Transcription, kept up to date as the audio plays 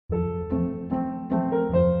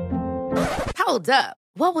Hold up.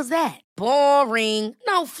 What was that? Boring.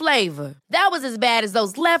 No flavor. That was as bad as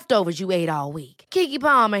those leftovers you ate all week. Keke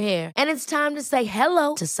Palmer here, and it's time to say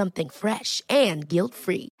hello to something fresh and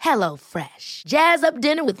guilt-free. Hello Fresh. Jazz up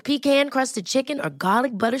dinner with pecan-crusted chicken or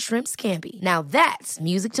garlic butter shrimp scampi. Now that's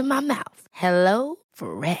music to my mouth. Hello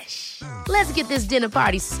Fresh. Let's get this dinner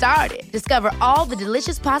party started. Discover all the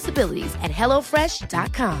delicious possibilities at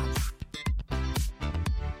hellofresh.com.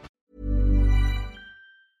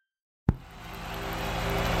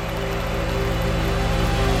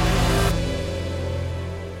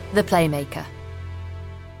 The Playmaker.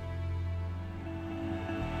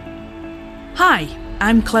 Hi,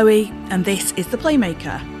 I'm Chloe, and this is The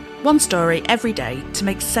Playmaker. One story every day to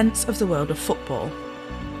make sense of the world of football.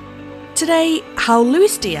 Today, how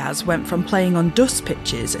Luis Diaz went from playing on dust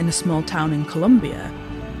pitches in a small town in Colombia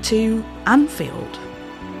to Anfield.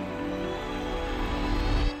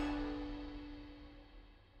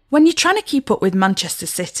 When you're trying to keep up with Manchester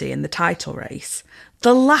City in the title race,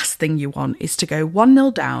 the last thing you want is to go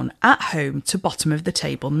 1-0 down at home to bottom of the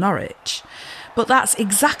table Norwich. But that's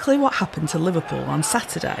exactly what happened to Liverpool on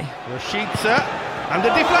Saturday. Rashica, and the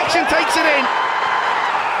deflection takes it in.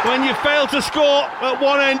 When you fail to score at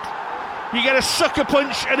one end, you get a sucker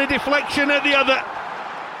punch and a deflection at the other.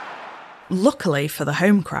 Luckily for the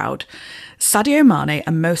home crowd, Sadio Mane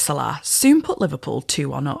and Mo Salah soon put Liverpool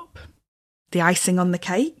 2-1 up. The icing on the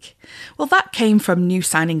cake? Well, that came from new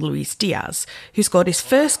signing Luis Diaz, who scored his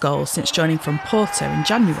first goal since joining from Porto in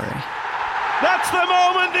January. That's the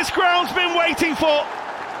moment this ground's been waiting for.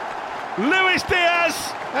 Luis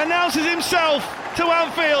Diaz announces himself to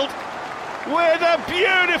Anfield with a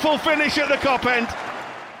beautiful finish at the Kop end.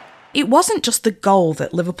 It wasn't just the goal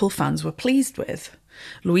that Liverpool fans were pleased with.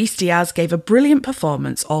 Luis Diaz gave a brilliant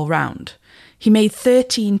performance all round. He made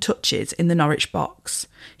 13 touches in the Norwich box.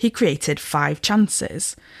 He created 5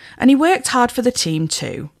 chances. And he worked hard for the team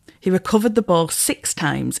too. He recovered the ball 6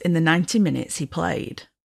 times in the 90 minutes he played.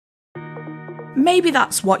 Maybe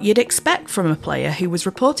that's what you'd expect from a player who was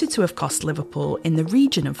reported to have cost Liverpool in the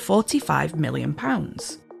region of £45 million.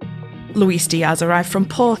 Luis Diaz arrived from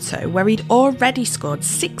Porto, where he'd already scored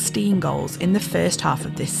 16 goals in the first half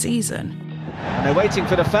of this season. And they're waiting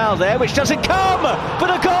for the foul there, which doesn't come,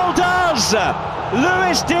 but a goal does!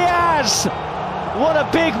 Luis Diaz! What a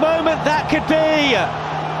big moment that could be!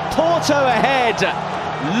 Porto ahead.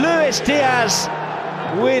 Luis Diaz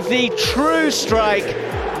with the true strike.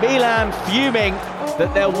 Milan fuming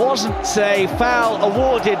that there wasn't a foul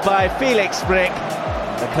awarded by Felix Brick.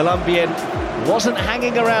 The Colombian wasn't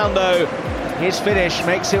hanging around though. His finish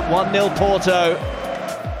makes it 1-0 Porto.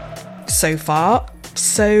 So far,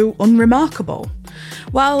 so unremarkable.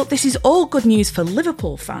 While this is all good news for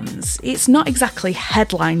Liverpool fans, it's not exactly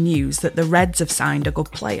headline news that the Reds have signed a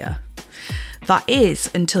good player. That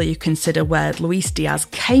is until you consider where Luis Diaz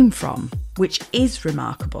came from, which is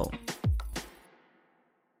remarkable.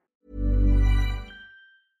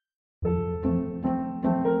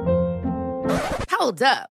 Hold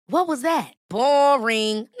up. What was that?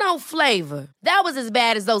 Boring. No flavor. That was as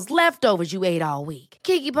bad as those leftovers you ate all week.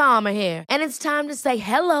 Keke Palmer here, and it's time to say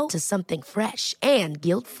hello to something fresh and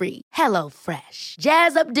guilt-free. Hello Fresh.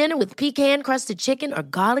 Jazz up dinner with pecan-crusted chicken or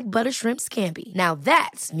garlic butter shrimp scampi. Now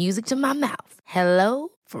that's music to my mouth. Hello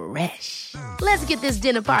Fresh. Let's get this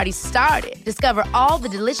dinner party started. Discover all the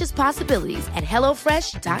delicious possibilities at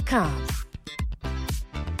hellofresh.com.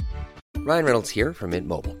 Ryan Reynolds here from Mint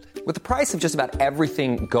Mobile. With the price of just about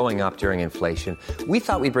everything going up during inflation, we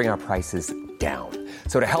thought we'd bring our prices down.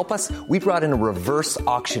 So to help us, we brought in a reverse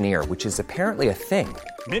auctioneer, which is apparently a thing.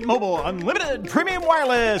 Mint Mobile Unlimited Premium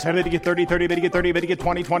Wireless. How to get 30, 30, bit to get 30, bit to get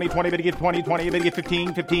 20, 20, 20, bit to get 20, 20, bit to get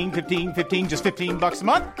 15, 15, 15, 15, just $15 a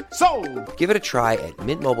month? Sold! Give it a try at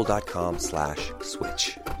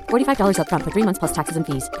mintmobile.com/switch. $45 up front for 3 months plus taxes and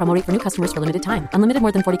fees. Promo rate for new customers for limited time. Unlimited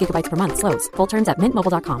more than 40 gigabytes per month. Slows full terms at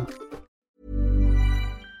mintmobile.com.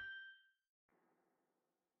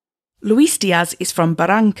 Luis Diaz is from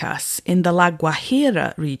Barrancas in the La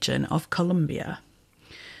Guajira region of Colombia.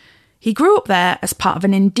 He grew up there as part of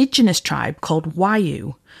an indigenous tribe called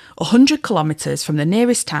Wayuu, 100 kilometres from the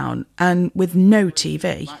nearest town and with no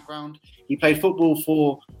TV. He played football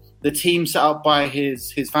for the team set up by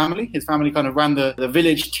his family. His family kind of ran the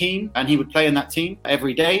village team, and he would play in that team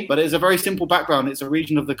every day. But it's a very simple background. It's a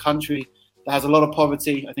region of the country that has a lot of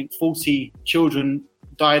poverty. I think 40 children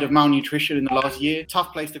died of malnutrition in the last year.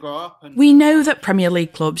 Tough place to grow up. We know that Premier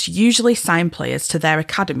League clubs usually sign players to their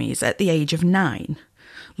academies at the age of 9.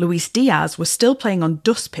 Luis Diaz was still playing on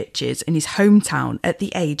dust pitches in his hometown at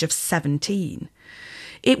the age of 17.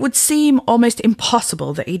 It would seem almost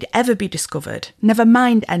impossible that he'd ever be discovered, never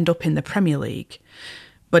mind end up in the Premier League.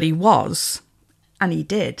 But he was, And he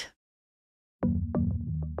did.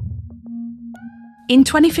 In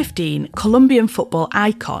 2015, Colombian football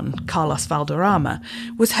icon Carlos Valderrama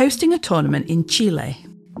was hosting a tournament in Chile.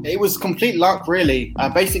 It was complete luck, really.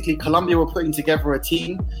 Basically, Colombia were putting together a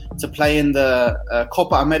team to play in the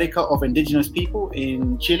Copa America of indigenous people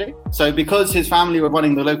in Chile. So because his family were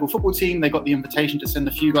running the local football team, they got the invitation to send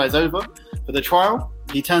a few guys over for the trial.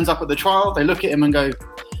 He turns up at the trial. They look at him and go,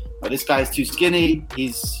 "Oh, this guy's too skinny.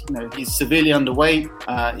 He's severely underweight.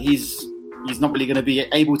 He's not really going to be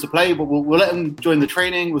able to play, but we'll let him join the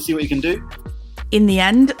training. We'll see what he can do." In the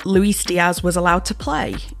end, Luis Diaz was allowed to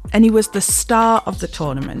play, and he was the star of the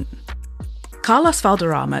tournament. Carlos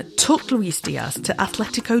Valderrama took Luis Diaz to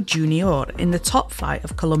Atletico Junior in the top flight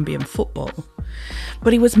of Colombian football,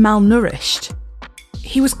 but he was malnourished.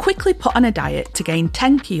 He was quickly put on a diet to gain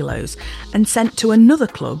 10 kilos and sent to another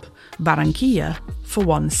club, Barranquilla, for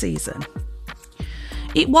one season.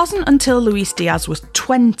 It wasn't until Luis Diaz was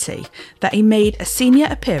 20 that he made a senior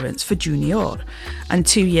appearance for Junior, and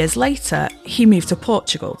 2 years later, he moved to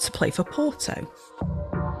Portugal to play for Porto.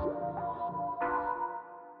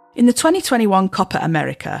 In the 2021 Copa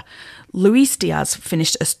America, Luis Diaz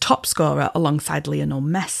finished as top scorer alongside Lionel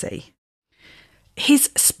Messi. His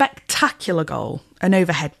spectacular goal, an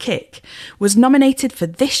overhead kick, was nominated for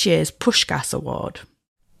this year's Puskás Award.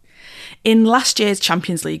 In last year's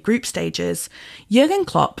Champions League group stages, Jurgen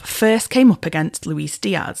Klopp first came up against Luis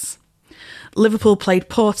Diaz. Liverpool played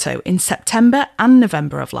Porto in September and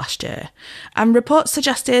November of last year, and reports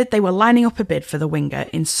suggested they were lining up a bid for the winger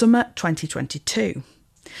in summer 2022.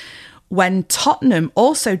 When Tottenham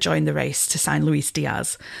also joined the race to sign Luis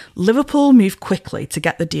Diaz, Liverpool moved quickly to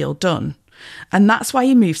get the deal done, and that's why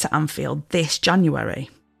he moved to Anfield this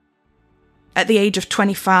January. At the age of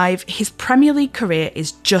 25, his Premier League career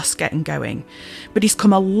is just getting going, but he's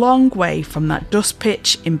come a long way from that dust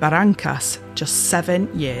pitch in Barrancas just 7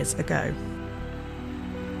 years ago.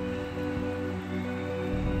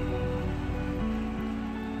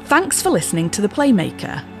 Thanks for listening to The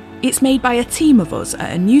Playmaker. It's made by a team of us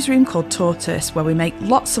at a newsroom called Tortoise, where we make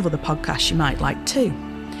lots of other podcasts you might like too.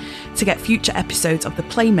 To get future episodes of The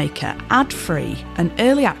Playmaker ad-free and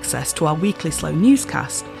early access to our weekly slow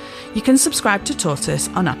newscast, you can subscribe to Tortoise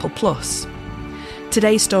on Apple+.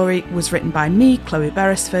 Today's story was written by me, Chloe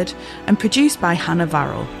Beresford, and produced by Hannah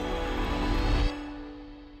Varrell.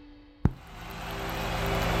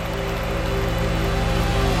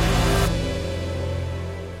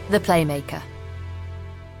 The Playmaker.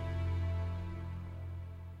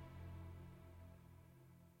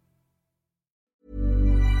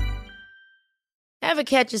 Ever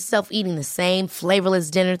catch yourself eating the same flavorless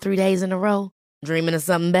dinner 3 days in a row? Dreaming of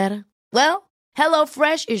something better? Well,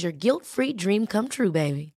 HelloFresh is your guilt-free dream come true,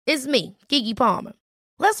 baby. It's me, Keke Palmer.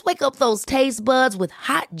 Let's wake up those taste buds with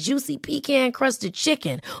hot, juicy pecan-crusted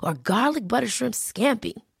chicken or garlic butter shrimp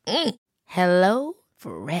scampi. Hello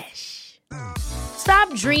Fresh.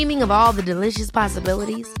 Stop dreaming of all the delicious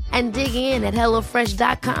possibilities and dig in at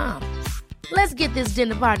HelloFresh.com. Let's get this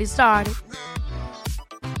dinner party started.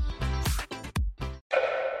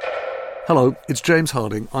 Hello, it's James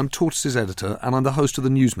Harding. I'm Tortoise's editor, and I'm the host of The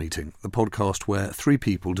News Meeting, the podcast where three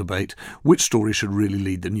people debate which story should really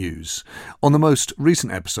lead the news. On the most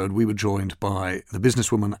recent episode, we were joined by the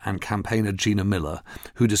businesswoman and campaigner Gina Miller,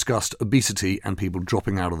 who discussed obesity and people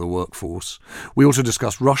dropping out of the workforce. We also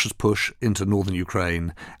discussed Russia's push into northern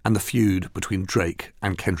Ukraine and the feud between Drake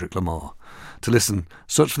and Kendrick Lamar. To listen,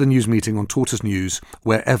 search for The News Meeting on Tortoise News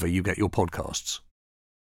wherever you get your podcasts.